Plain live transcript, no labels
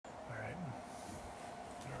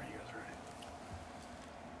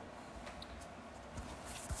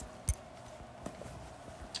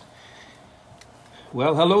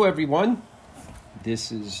Well, hello everyone.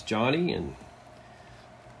 This is Johnny, and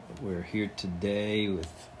we're here today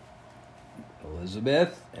with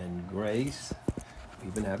Elizabeth and Grace. We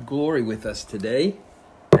even have Glory with us today,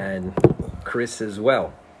 and Chris as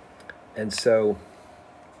well. And so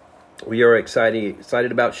we are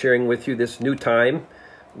excited about sharing with you this new time.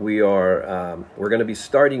 We're going to be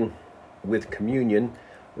starting with communion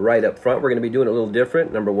right up front. We're going to be doing it a little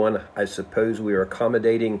different. Number one, I suppose we are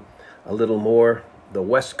accommodating a little more the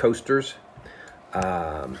West Coasters.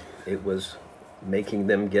 It was making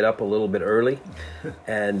them get up a little bit early.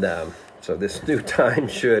 And so this new time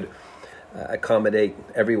should accommodate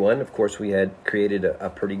everyone. Of course, we had created a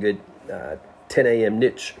pretty good 10 a.m.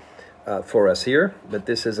 niche for us here, but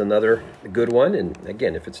this is another good one. And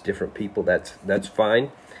again, if it's different people, that's fine.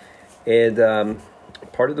 And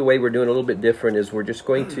part of the way we're doing a little bit different is we're just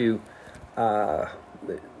going to,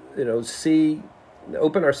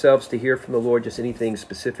 open ourselves to hear from the Lord, just anything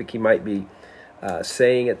specific He might be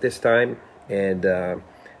saying at this time, and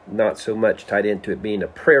not so much tied into it being a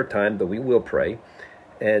prayer time, but we will pray.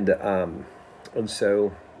 And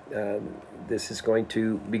so this is going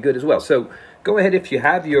to be good as well. So go ahead, if you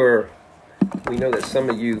have we know that some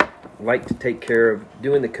of you like to take care of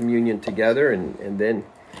doing the communion together, and then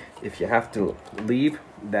if you have to leave,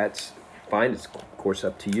 that's fine. It's of course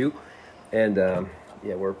up to you. And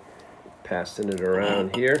we're passing it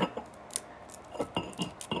around here.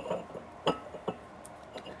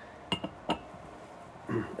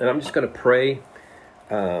 And I'm just going to pray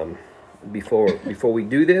before we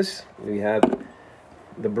do this. We have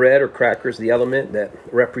the bread or crackers, the element that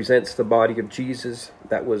represents the body of Jesus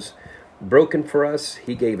that was broken for us.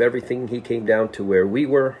 He gave everything. He came down to where we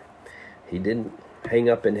were. He didn't hang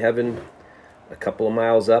up in heaven a couple of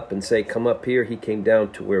miles up and say, come up here. He came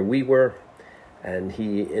down to where we were, and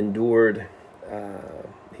he endured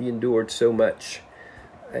so much,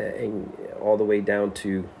 and all the way down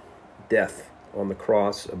to death on the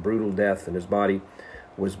cross, a brutal death, and his body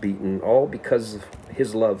was beaten, all because of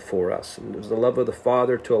his love for us. And it was the love of the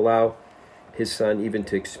Father to allow his Son even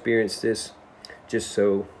to experience this, just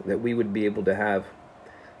so that we would be able to have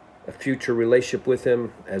a future relationship with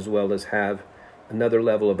him, as well as have another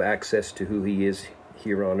level of access to who he is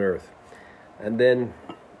here on earth. And then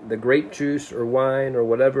the grape juice or wine or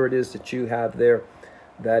whatever it is that you have there,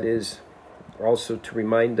 that is also to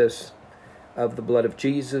remind us of the blood of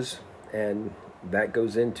Jesus, and that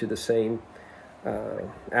goes into the same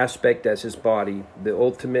aspect as his body, the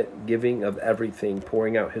ultimate giving of everything,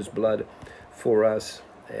 pouring out his blood for us.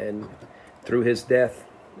 And through his death,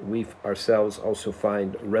 we ourselves also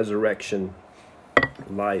find resurrection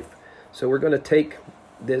life. So we're going to take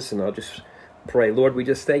this, and I'll just pray. Lord, we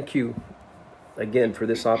just thank you again for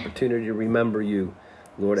this opportunity to remember you,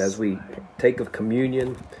 Lord, as we take of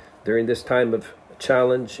communion during this time of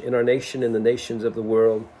challenge in our nation and the nations of the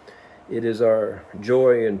world. It is our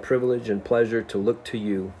joy and privilege and pleasure to look to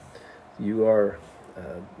you. You are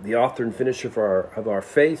the author and finisher of our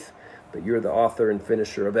faith, but you're the author and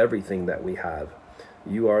finisher of everything that we have.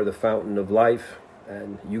 You are the fountain of life,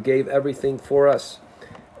 and you gave everything for us.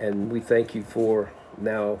 And we thank you for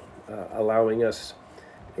now allowing us,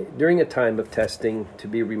 during a time of testing, to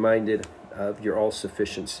be reminded of your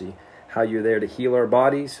all-sufficiency, how you're there to heal our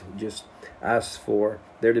bodies. Just ask for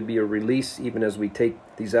there to be a release, even as we take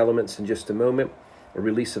these elements in just a moment, a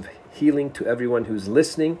release of healing to everyone who's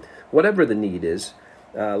listening, whatever the need is.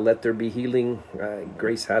 Let there be healing.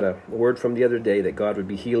 Grace had a word from the other day that God would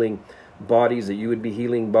be healing bodies, that you would be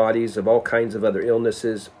healing bodies of all kinds of other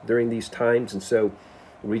illnesses during these times. And so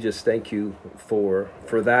we just thank you for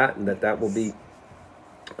that, and that will be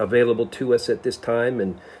available to us at this time,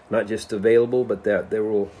 and not just available, but that there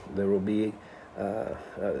will be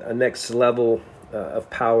a next level of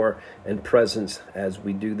power and presence as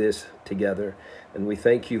we do this together. And we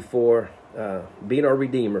thank you for being our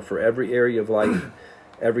Redeemer for every area of life,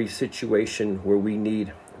 every situation where we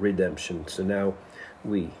need redemption. So now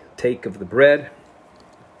we take of the bread.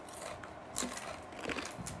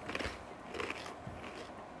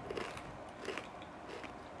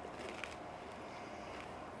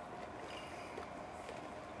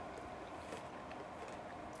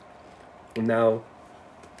 And now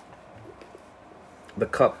the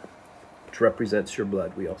cup, which represents your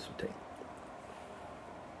blood, we also take.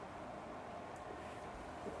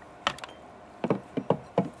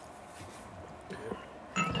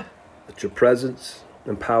 Let your presence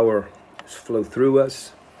and power flow through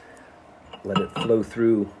us. Let it flow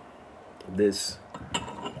through this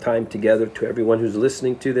time together to everyone who's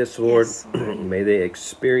listening to this, Lord. Yes. May they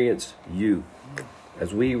experience you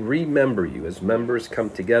as we remember you, as members come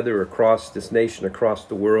together across this nation, across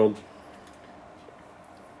the world.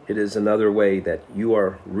 it is another way that you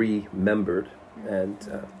are remembered.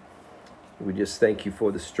 And we just thank you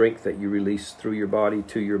for the strength that you release through your body,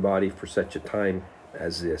 to your body for such a time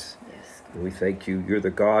as this. Yes. And we thank you. You're the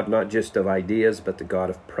God not just of ideas, but the God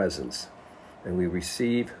of presence. And we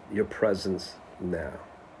receive your presence now.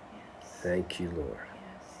 Yes. Thank you, Lord.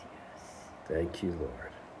 Yes, yes. Thank you,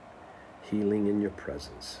 Lord. Healing in your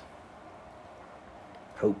presence.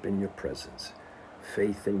 Hope in your presence.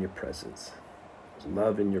 Faith in your presence.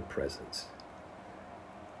 Love in your presence.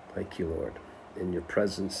 Thank you, Lord. In your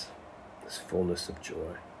presence is fullness of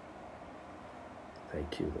joy.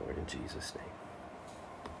 Thank you, Lord, in Jesus'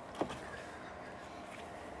 name.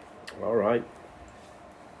 All right.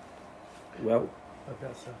 Well, I've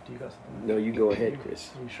got stuff. Do you got something? no, you go ahead,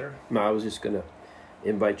 Chris. Are you sure? No, I was just going to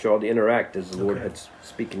invite you all to interact as the Lord Okay. had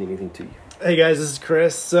speaking anything to you. Hey guys, this is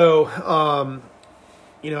Chris. So,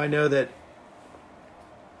 I know that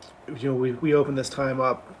we open this time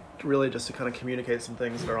up really just to kind of communicate some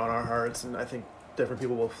things that are on our hearts, and I think different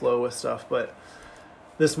people will flow with stuff. But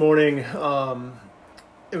this morning,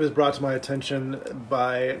 it was brought to my attention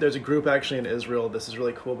there's a group actually in Israel. This is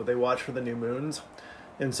really cool, but they watch for the new moons.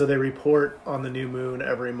 And so they report on the new moon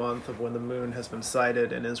every month of when the moon has been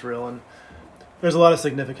sighted in Israel. And there's a lot of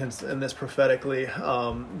significance in this prophetically.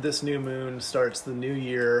 This new moon starts the new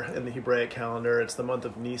year in the Hebraic calendar. It's the month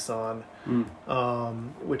of Nisan,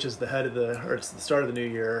 which is it's the start of the new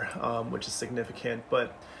year, which is significant.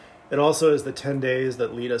 But it also is the 10 days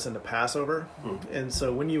that lead us into Passover. And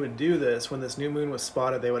so when you would do this, when this new moon was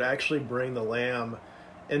spotted, they would actually bring the lamb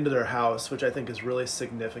into their house, which I think is really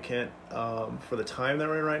significant for the time that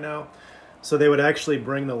we're in right now. So they would actually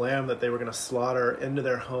bring the lamb that they were going to slaughter into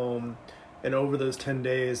their home, and over those 10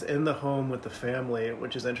 days in the home with the family,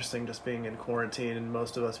 which is interesting, just being in quarantine and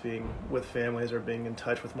most of us being with families or being in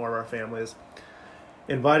touch with more of our families,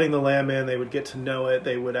 inviting the lamb in. They would get to know it.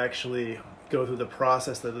 They would actually go through the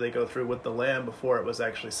process that they go through with the lamb before it was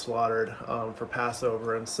actually slaughtered for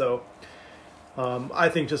Passover. And so I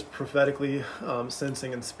think just prophetically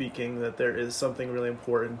sensing and speaking that there is something really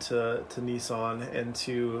important to Nisan and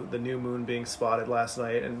to the new moon being spotted last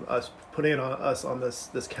night, and us putting it on us on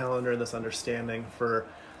this calendar and this understanding for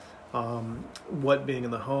what being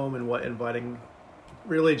in the home and what inviting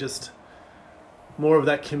really just more of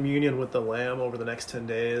that communion with the Lamb over the next 10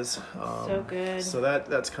 days. So good. So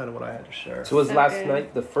that's kind of what I had to share. So was So last good.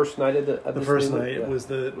 night the first night of The first new moon? night Yeah. was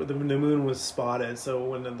the moon was spotted. So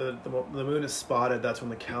when the moon is spotted, that's when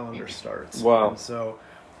the calendar starts. Wow. And so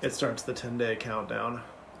it starts the 10-day countdown.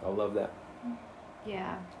 I love that.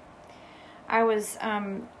 Yeah. I was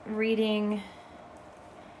reading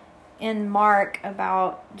in Mark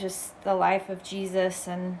about just the life of Jesus,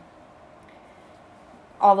 and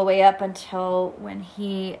all the way up until when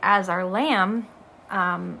he, as our lamb,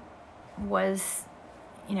 was,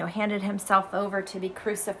 handed himself over to be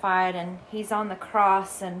crucified, and he's on the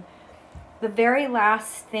cross, and the very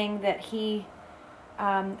last thing that he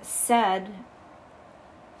said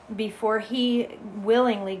before he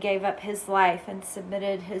willingly gave up his life and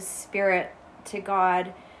submitted his spirit to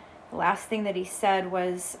God, the last thing that he said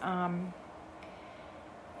was,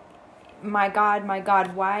 my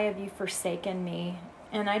God, why have you forsaken me?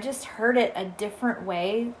 And I just heard it a different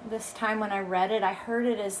way this time when I read it. I heard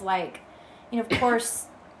it as like, of course,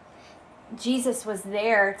 Jesus was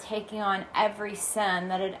there taking on every sin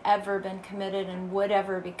that had ever been committed and would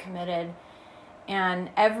ever be committed, and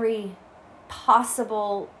every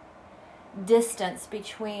possible distance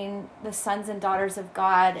between the sons and daughters of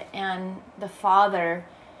God and the Father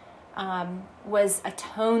was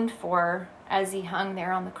atoned for as he hung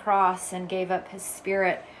there on the cross and gave up his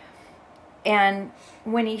spirit. And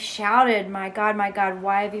when he shouted, my God,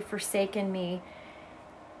 why have you forsaken me?"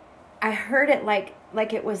 I heard it like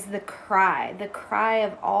it was the cry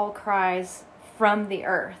of all cries from the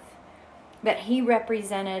earth, that he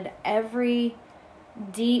represented every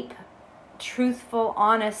deep, truthful,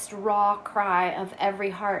 honest, raw cry of every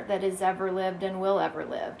heart that has ever lived and will ever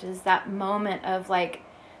live. Is that moment of like,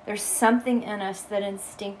 there's something in us that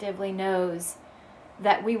instinctively knows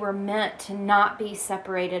that we were meant to not be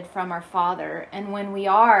separated from our Father. And when we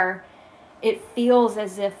are, it feels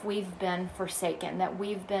as if we've been forsaken, that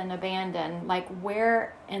we've been abandoned. Like,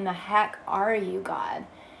 where in the heck are you, God?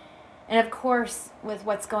 And of course, with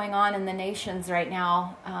what's going on in the nations right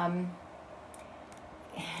now,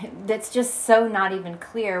 that's just so not even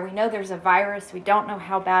clear. We know there's a virus. We don't know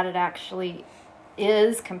how bad it actually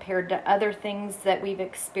is compared to other things that we've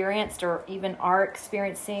experienced or even are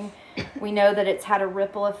experiencing. We know that it's had a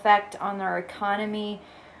ripple effect on our economy.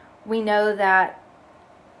 We know that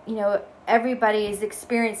everybody is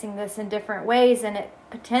experiencing this in different ways, and it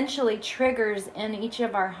potentially triggers in each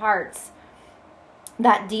of our hearts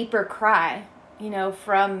that deeper cry,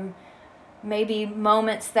 from maybe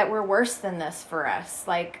moments that were worse than this for us.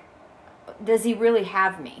 Like, does he really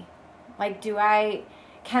have me? Like,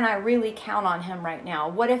 can I really count on him right now?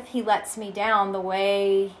 What if he lets me down the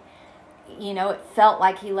way, it felt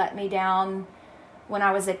like he let me down when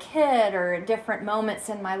I was a kid, or at different moments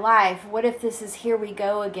in my life? What if this is here we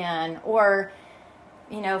go again? Or,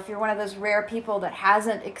 if you're one of those rare people that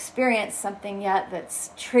hasn't experienced something yet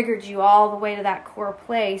that's triggered you all the way to that core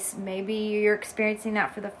place, maybe you're experiencing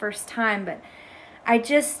that for the first time. But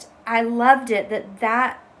I loved it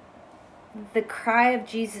that the cry of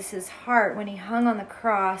Jesus' heart when he hung on the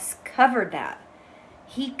cross covered that.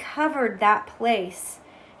 He covered that place.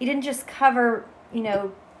 He didn't just cover,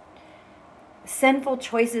 sinful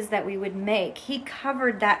choices that we would make. He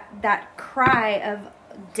covered that cry of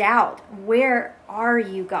doubt. Where are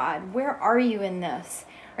you, God? Where are you in this?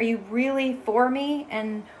 Are you really for me?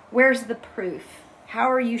 And where's the proof?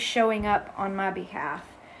 How are you showing up on my behalf?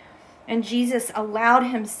 And Jesus allowed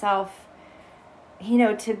himself,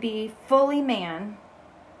 to be fully man,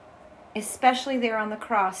 especially there on the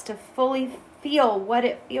cross, to fully feel what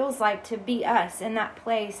it feels like to be us in that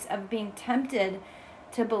place of being tempted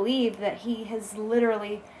to believe that he has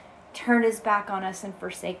literally turned his back on us and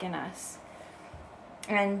forsaken us.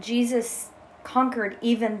 And Jesus conquered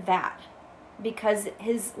even that, because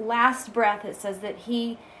his last breath, it says that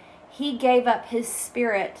he gave up his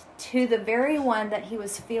spirit to the very one that he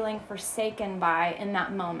was feeling forsaken by in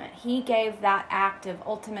that moment. He gave that act of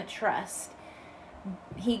ultimate trust.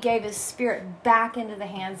 He gave his spirit back into the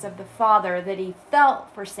hands of the Father that he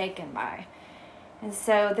felt forsaken by. And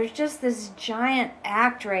so there's just this giant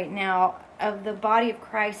act right now of the body of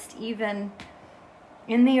Christ, even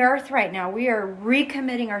in the earth right now. We are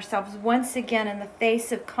recommitting ourselves once again in the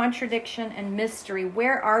face of contradiction and mystery.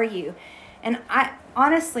 Where are you? And I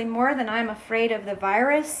honestly, more than I'm afraid of the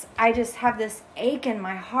virus, I just have this ache in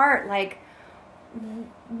my heart. Like,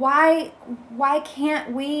 why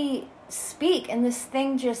can't we speak and this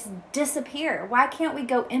thing just disappear? Why can't we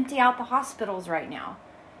go empty out the hospitals right now?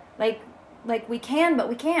 Like we can, but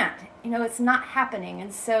we can't. It's not happening.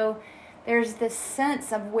 And so there's this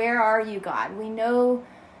sense of, where are you, God? We know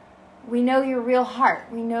your real heart.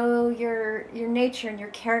 We know your nature and your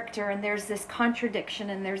character, and there's this contradiction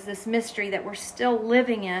and there's this mystery that we're still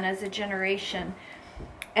living in as a generation.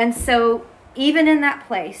 And so even in that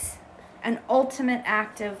place, an ultimate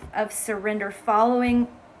act of surrender, following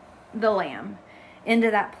the Lamb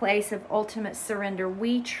into that place of ultimate surrender.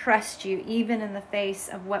 We trust you even in the face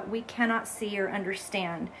of what we cannot see or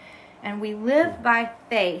understand. And we live by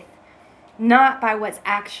faith, not by what's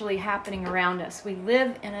actually happening around us. We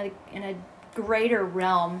live in a greater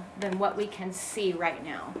realm than what we can see right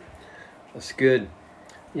now. That's good.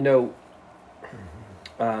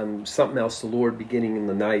 Something else, the Lord, beginning in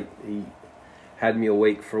the night, he had me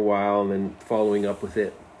awake for a while, and then following up with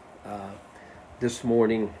it this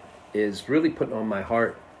morning is really putting on my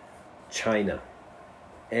heart China.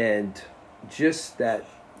 And just that,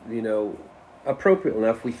 appropriate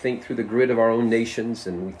enough, we think through the grid of our own nations,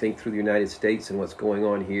 and we think through the United States and what's going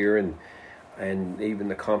on here, and even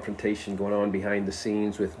the confrontation going on behind the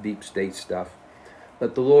scenes with deep state stuff.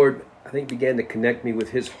 But the Lord, I think, began to connect me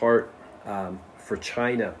with his heart for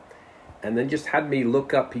China, and then just had me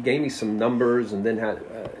look up. He gave me some numbers, and then had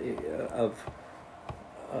of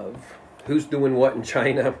who's doing what in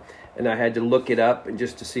China, and I had to look it up and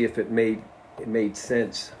just to see if it made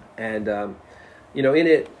sense. And in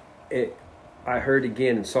it I heard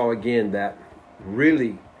again and saw again that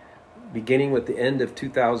really, beginning with the end of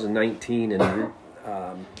 2019 and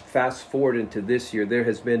fast forward into this year, there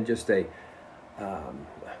has been just a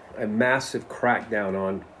massive crackdown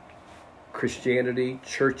on Christianity,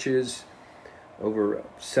 churches, over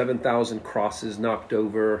 7,000 crosses knocked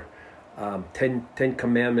over, 10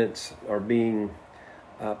 Commandments are being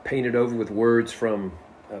painted over with words from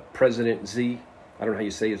President Xi. I don't know how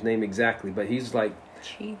you say his name exactly, but he's like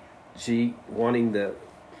Xi, wanting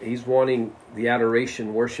the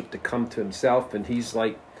adoration worship to come to himself, and he's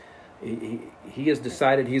like he has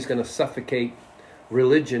decided he's going to suffocate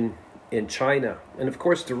religion in China. And of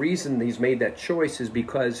course, the reason he's made that choice is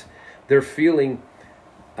because they're feeling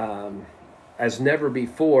as never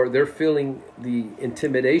before. They're feeling the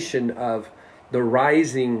intimidation of the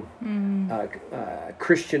rising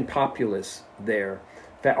Christian populace there.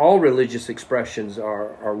 In fact, all religious expressions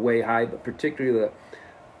are way high, but particularly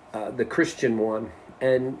the Christian one.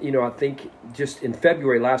 And I think just in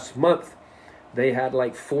February last month, they had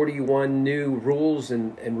like 41 new rules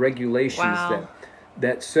and regulations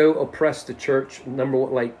that so oppress the church. Number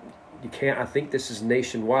one, like you can't, I think this is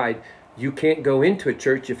nationwide, you can't go into a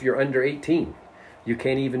church if you're under 18. You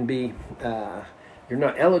can't even be, you're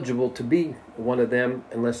not eligible to be one of them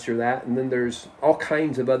unless you're that. And then there's all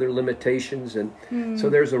kinds of other limitations. And so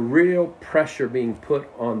there's a real pressure being put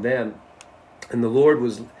on them. And the Lord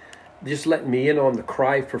was just letting me in on the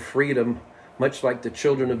cry for freedom, much like the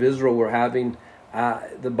children of Israel were having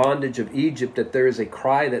the bondage of Egypt, that there is a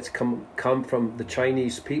cry that's come from the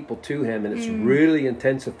Chinese people to him. And it's really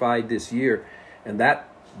intensified this year. And that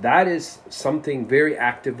is something very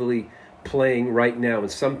actively playing right now,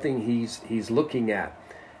 and something he's looking at.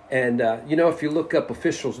 And if you look up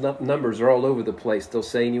officials, numbers are all over the place. They'll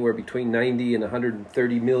say anywhere between 90 and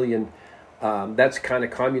 130 million. That's kind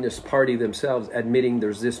of Communist Party themselves admitting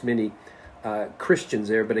there's this many Christians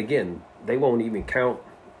there. But again, they won't count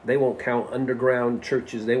underground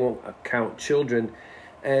churches. They won't count children.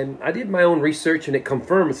 And I did my own research, and it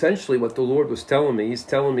confirmed essentially what the Lord was telling me. He's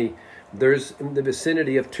telling me there's in the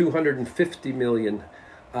vicinity of 250 million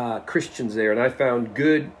Christians there, and I found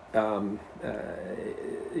good,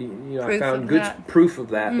 proof of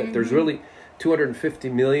that. That there's really 250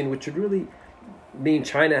 million, which would really mean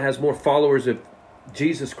China has more followers of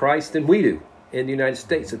Jesus Christ than we do in the United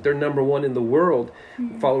States. That they're number one in the world,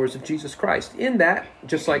 followers of Jesus Christ. In that,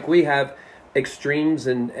 just like we have extremes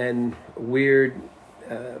and weird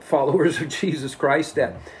followers of Jesus Christ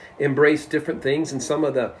that embrace different things, and some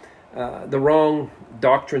of the wrong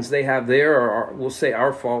doctrines they have there are, we'll say,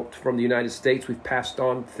 our fault from the United States. We've passed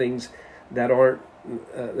on things that aren't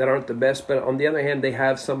the best. But on the other hand, they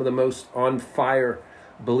have some of the most on fire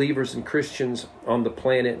believers and Christians on the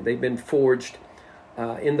planet. They've been forged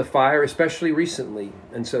in the fire, especially recently.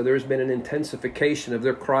 And so there's been an intensification of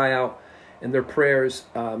their cry out and their prayers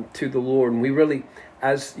to the Lord. And we really,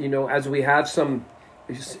 as we have some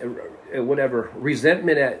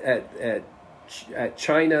resentment at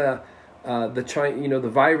China,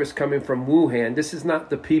 the virus coming from Wuhan. This is not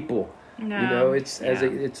the people. No. As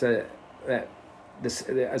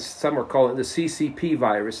some are calling it, the CCP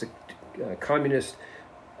virus, the Communist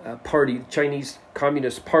Party, Chinese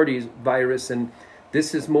Communist Party's virus, and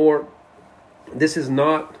this is not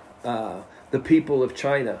the people of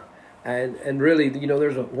China, and really,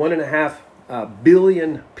 there's 1.5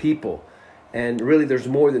 billion people, and really there's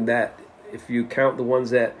more than that if you count the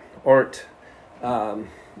ones that aren't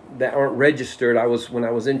registered. When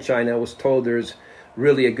I was in China, I was told there's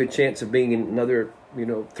really a good chance of being another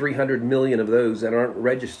 300 million of those that aren't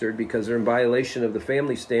registered because they're in violation of the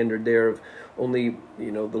family standard there of only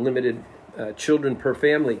the limited children per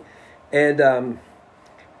family. And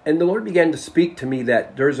the Lord began to speak to me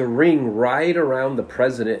that there's a ring right around the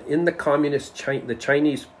president in the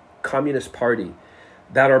Chinese Communist Party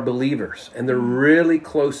that are believers, and they're really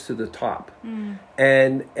close to the top.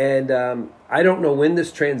 And I don't know when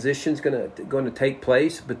this transition is going to take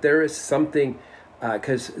place, but there is something,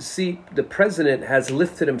 because the president has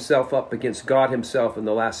lifted himself up against God himself in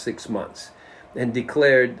the last 6 months and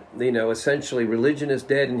declared, essentially religion is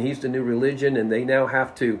dead and he's the new religion, and they now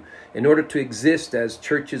have to, in order to exist as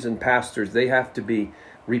churches and pastors, they have to be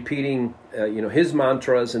repeating, his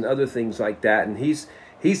mantras and other things like that. And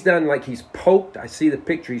He's done like he's poked, I see the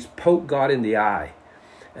picture, he's poked God in the eye.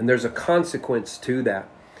 And there's a consequence to that.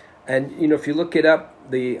 And, if you look it up,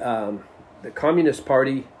 the Communist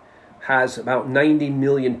Party has about 90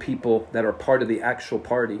 million people that are part of the actual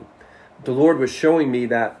party. The Lord was showing me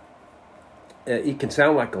that it can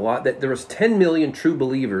sound like a lot, that there was 10 million true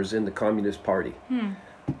believers in the Communist Party.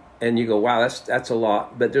 And you go, wow, that's a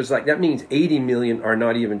lot. But that means 80 million are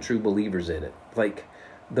not even true believers in it. Like,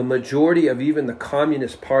 the majority of even the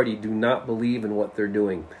Communist Party do not believe in what they're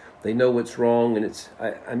doing. They know what's wrong. And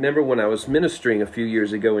I remember when I was ministering a few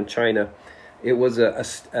years ago in China, it was a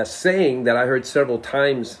saying that I heard several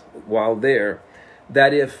times while there,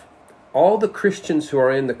 that if all the Christians who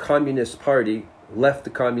are in the Communist Party left the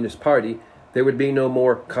Communist Party, there would be no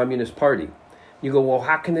more Communist Party. You go, well,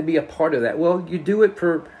 how can they be a part of that? Well, you do it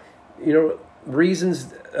for,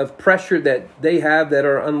 reasons of pressure that they have that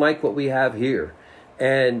are unlike what we have here.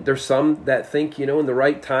 And there's some that think, in the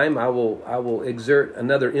right time, I will exert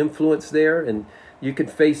another influence there, and you could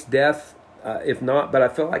face death if not. But I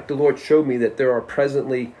felt like the Lord showed me that there are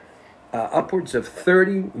presently upwards of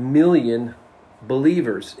 30 million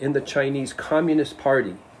believers in the Chinese Communist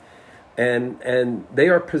Party, and they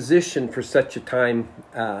are positioned for such a time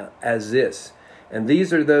as this. And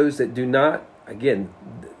these are those that do not, again,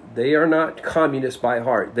 they are not communists by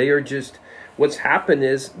heart. They are just, what's happened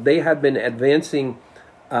is they have been advancing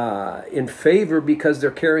in favor because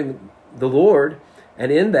they're carrying the Lord,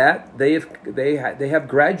 And in that, they have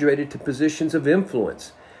graduated to positions of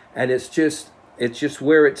influence, and it's just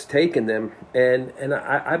where it's taken them. And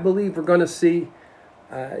I believe we're going to see.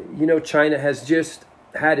 China has just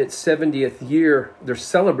had its 70th year. They're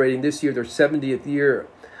celebrating this year their 70th year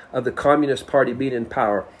of the Communist Party being in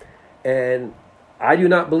power, and I do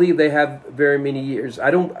not believe they have very many years. I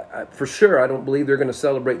don't believe they're going to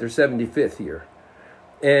celebrate their 75th year.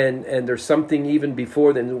 And there's something even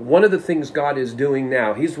before then. One of the things God is doing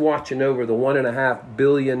now, He's watching over the 1.5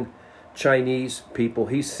 billion Chinese people.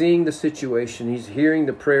 He's seeing the situation. He's hearing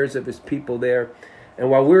the prayers of His people there.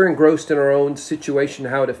 And while we're engrossed in our own situation,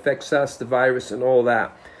 how it affects us, the virus and all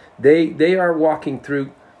that, they are walking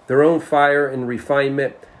through their own fire and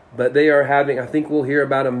refinement. But they are having, I think we'll hear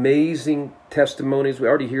about amazing testimonies. We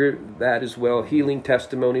already hear that as well, healing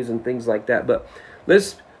testimonies and things like that. But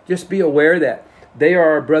let's just be aware that they are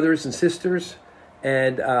our brothers and sisters,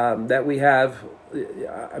 and that we have,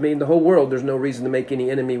 the whole world, there's no reason to make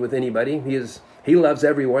any enemy with anybody. He loves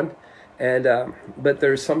everyone. And but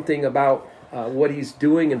there's something about what He's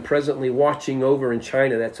doing and presently watching over in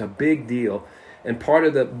China that's a big deal, and part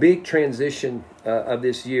of the big transition of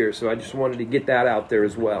this year. So I just wanted to get that out there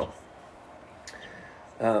as well.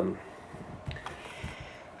 Well,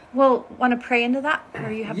 want to pray into that?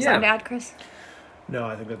 Or you have something to add, Chris? No,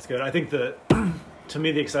 I think that's good. I think that, to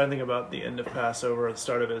me, the exciting thing about the end of Passover, the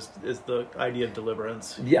start of it, is the idea of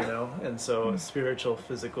deliverance. Yeah. And so spiritual,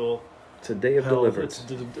 physical. It's a day of deliverance.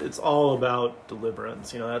 It's all about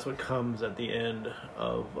deliverance. That's what comes at the end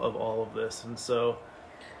of all of this. And so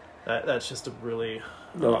that's just a really...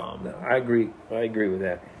 No, I agree. I agree with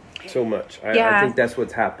that so much. I think that's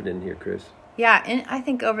what's happening here, Chris. Yeah, and I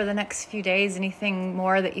think over the next few days, anything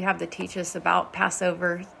more that you have to teach us about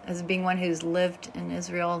Passover as being one who's lived in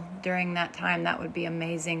Israel during that time, that would be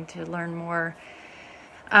amazing to learn more.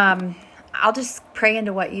 I'll just pray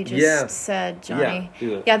into what you just said, Johnny.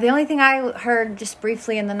 Yeah, the only thing I heard just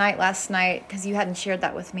briefly in the night last night, because you hadn't shared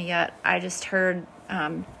that with me yet, I just heard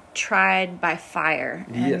tried by fire.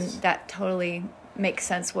 And that totally makes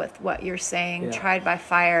sense with what you're saying. Yeah. Tried by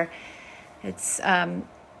fire.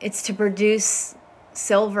 It's to produce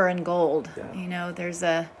silver and gold.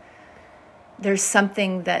 Yeah. There's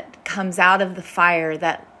something that comes out of the fire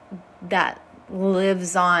that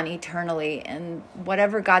lives on eternally, and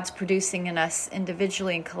whatever God's producing in us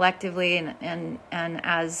individually and collectively and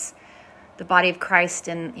as the body of Christ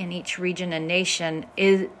in each region and nation,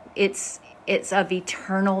 it's of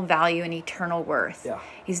eternal value and eternal worth. Yeah.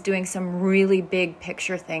 He's doing some really big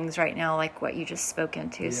picture things right now, like what you just spoke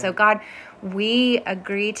into. Yeah. So God, we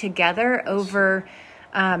agree together over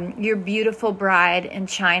your beautiful bride in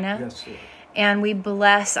China. Yes, Lord. And we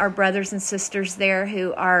bless our brothers and sisters there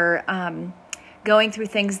who are going through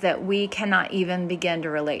things that we cannot even begin to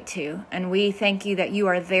relate to. And we thank you that you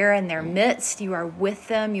are there in their midst. You are with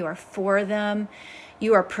them. You are for them.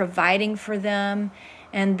 You are providing for them.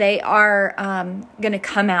 And they are going to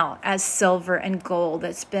come out as silver and gold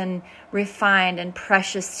that's been refined and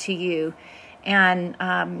precious to you.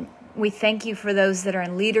 And we thank you for those that are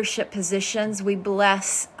in leadership positions. We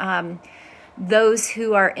bless those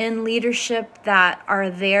who are in leadership that are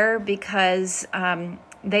there because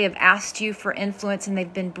they have asked you for influence, and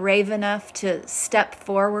they've been brave enough to step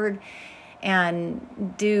forward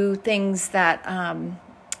and do things that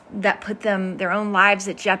put their own lives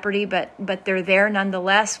at jeopardy, but they're there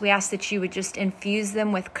nonetheless. We ask that you would just infuse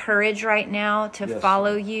them with courage right now to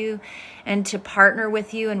follow you and to partner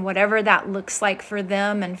with you, and whatever that looks like for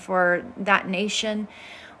them and for that nation.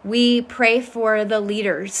 We pray for the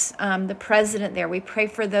leaders, the president there. We pray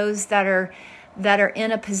for those that are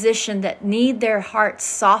in a position that need their hearts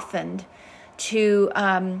softened to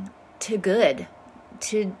good,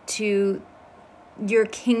 to your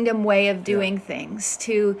kingdom way of doing things,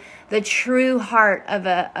 to the true heart of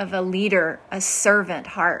a leader, a servant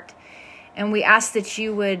heart. And we ask that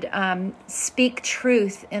you would speak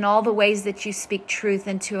truth in all the ways that you speak truth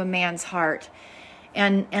into a man's heart,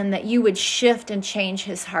 and that you would shift and change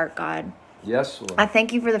his heart, God. Yes, Lord. I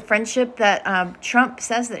thank you for the friendship that Trump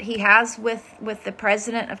says that he has with the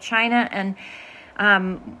president of China, and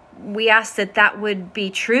we ask that would be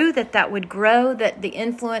true, that would grow, that the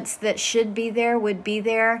influence that should be there would be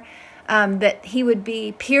there, that he would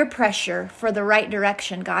be peer pressure for the right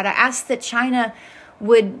direction, God. I ask that China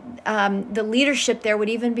would, the leadership there would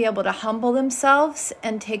even be able to humble themselves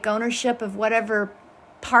and take ownership of whatever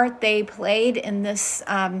part they played in this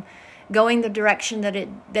going the direction that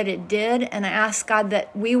it did. And I ask, God,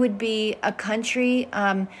 that we would be a country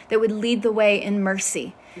that would lead the way in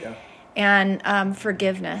mercy. Yeah. and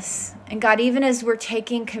forgiveness. And God, even as we're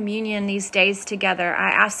taking communion these days together,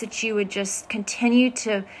 I ask that you would just continue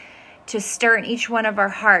to stir in each one of our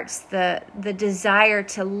hearts the desire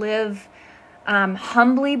to live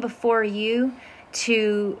humbly before you,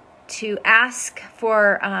 to ask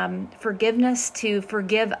for forgiveness, to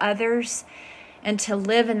forgive others, and to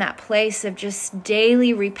live in that place of just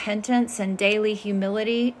daily repentance and daily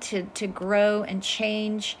humility to grow and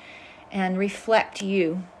change and reflect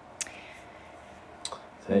you.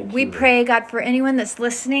 We pray, God, for anyone that's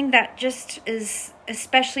listening that just is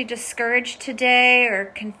especially discouraged today or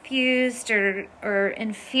confused or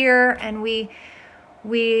in fear, and we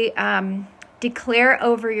declare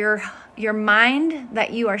over your mind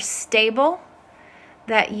that you are stable,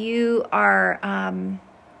 that you are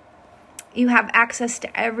you have access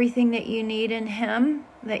to everything that you need in Him,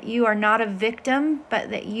 that you are not a victim, but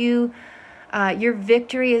that your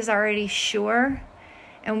victory is already sure.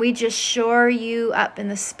 And we just shore you up in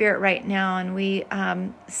the Spirit right now, and we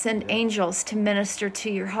send angels to minister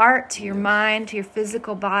to your heart, to your mind, to your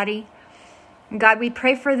physical body. And God, we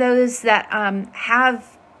pray for those that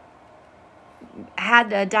have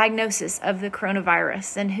had a diagnosis of the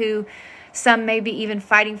coronavirus, and who some may be even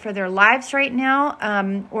fighting for their lives right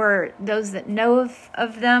now, or those that know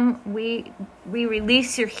of them. We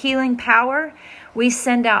release your healing power. We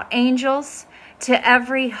send out angels to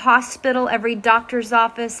every hospital, every doctor's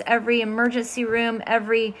office, every emergency room,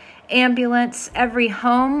 every ambulance, every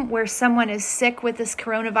home where someone is sick with this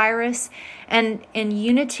coronavirus. And in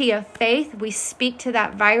unity of faith, we speak to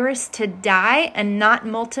that virus to die and not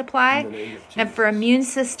multiply, and for immune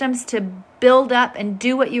systems to build up and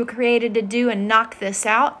do what you were created to do and knock this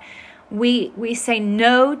out. We say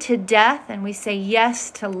no to death, and we say yes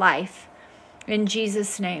to life. In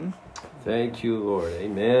Jesus' name. Thank you, Lord.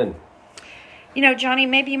 Amen. You know, Johnny,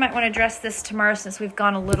 maybe you might want to address this tomorrow since we've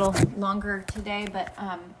gone a little longer today, but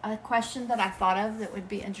a question that I thought of that would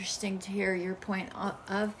be interesting to hear your point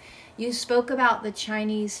of. You spoke about the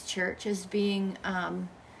Chinese church as being,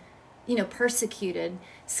 persecuted.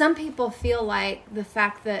 Some people feel like the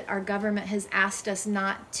fact that our government has asked us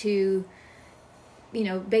not to,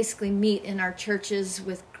 basically meet in our churches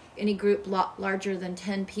with any group larger than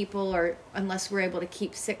 10 people, or unless we're able to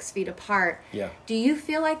keep 6 feet apart. Yeah. Do you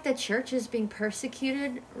feel like the church is being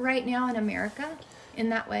persecuted right now in America in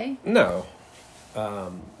that way? No.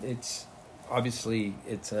 It's obviously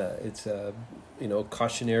it's a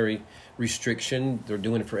cautionary restriction. They're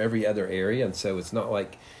doing it for every other area, and so it's not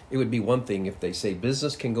like it would be one thing if they say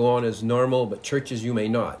business can go on as normal, but churches you may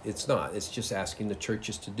not. It's not. It's just asking the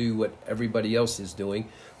churches to do what everybody else is doing,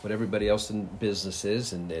 what everybody else in business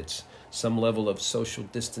is, and it's some level of social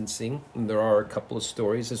distancing. And there are a couple of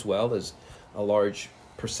stories as well as a large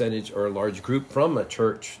percentage or a large group from a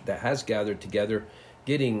church that has gathered together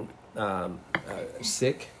getting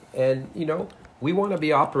sick. And, we want to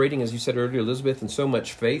be operating, as you said earlier, Elizabeth, in so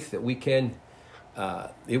much faith that we can,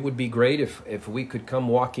 it would be great if we could come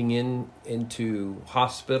walking into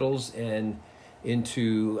hospitals and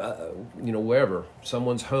into, wherever,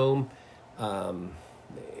 someone's home,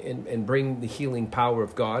 and bring the healing power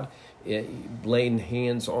of God, laying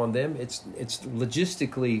hands on them. It's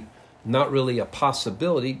logistically not really a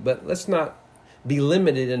possibility, but let's not be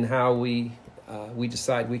limited in how we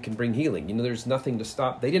decide we can bring healing. There's nothing to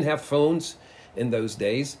stop. They didn't have phones in those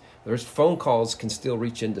days. There's phone calls can still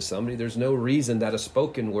reach into somebody. There's no reason that a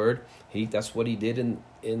spoken word, that's what he did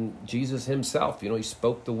in Jesus himself. He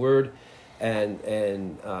spoke the word, and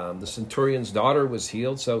the centurion's daughter was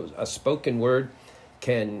healed. So a spoken word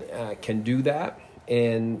can do that.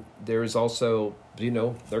 And there's also,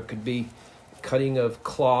 there could be cutting of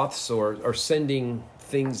cloths or sending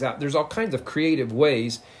things out. There's all kinds of creative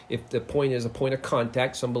ways. If the point is a point of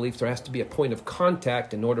contact, some believe there has to be a point of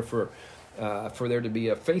contact in order for there to be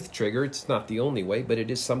a faith trigger. It's not the only way, but it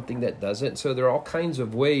is something that does it. So there are all kinds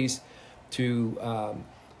of ways to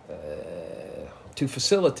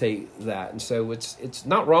facilitate that. And so it's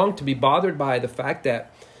not wrong to be bothered by the fact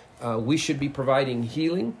that we should be providing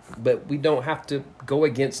healing, but we don't have to go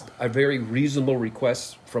against a very reasonable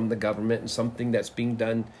request from the government and something that's being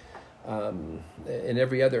done in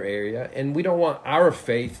every other area. And we don't want our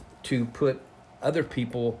faith to put other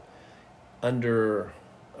people under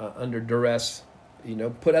duress,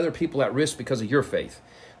 put other people at risk because of your faith.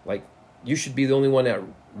 Like, you should be the only one at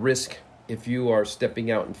risk if you are stepping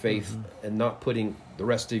out in faith and not putting the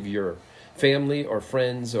rest of your family or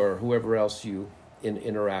friends or whoever else you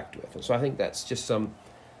interact with. And so I think that's just some,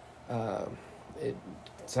 it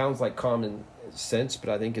sounds like common sense, but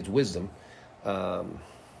I think it's wisdom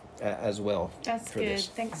as well. That's good.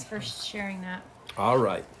 Thanks for sharing that. All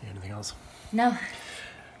right. Anything else? No.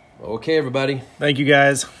 Okay, everybody. Thank you,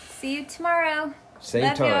 guys. See you tomorrow. Same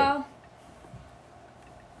Love time. y'all.